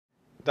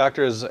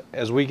Doctor,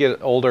 as we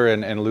get older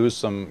and lose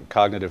some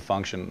cognitive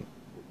function,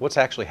 what's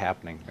actually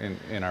happening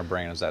in our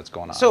brain as that's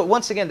going on? So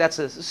once again, that's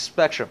a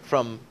spectrum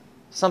from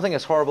something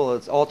as horrible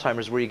as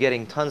Alzheimer's, where you're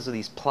getting tons of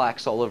these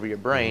plaques all over your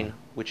brain,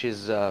 which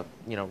is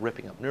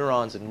ripping up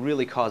neurons and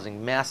really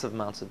causing massive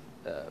amounts of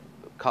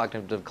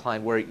cognitive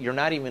decline, where you're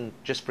not even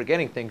just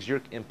forgetting things,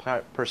 your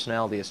entire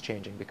personality is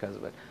changing because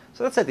of it.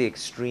 So that's at the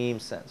extreme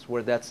sense,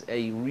 where that's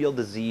a real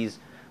disease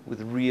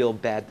with real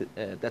bad,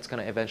 that's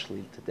going to eventually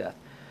lead to death.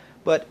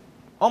 But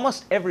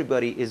almost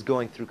everybody is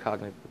going through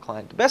cognitive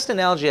decline. The best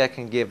analogy I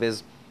can give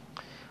is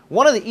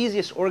one of the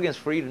easiest organs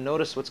for you to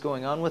notice what's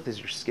going on with is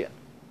your skin,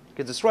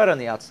 because it's right on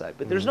the outside.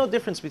 But there's no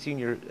difference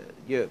between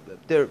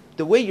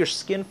the way your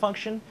skin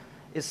functions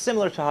is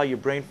similar to how your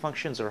brain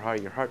functions or how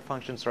your heart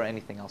functions or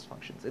anything else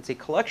functions. It's a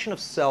collection of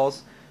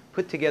cells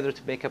put together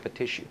to make up a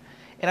tissue.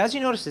 And as you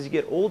notice, as you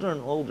get older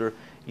and older,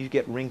 you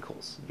get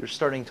wrinkles. You're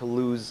starting to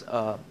lose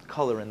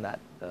color in that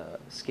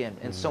skin,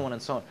 and so on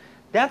and so on.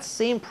 That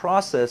same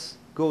process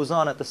goes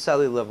on at the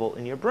cellular level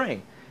in your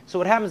brain. So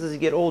what happens as you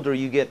get older,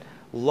 you get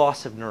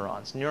loss of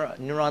neurons.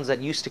 Neurons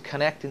that used to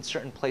connect in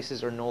certain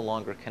places are no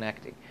longer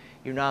connecting.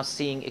 You're now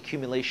seeing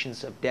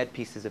accumulations of dead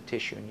pieces of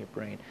tissue in your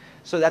brain.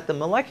 So at the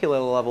molecular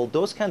level,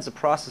 those kinds of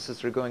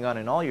processes are going on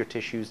in all your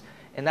tissues,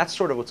 and that's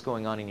sort of what's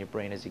going on in your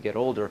brain as you get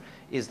older,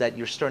 is that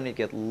you're starting to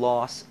get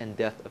loss and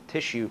death of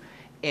tissue,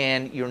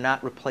 and you're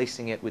not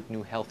replacing it with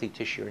new healthy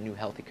tissue or new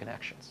healthy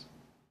connections.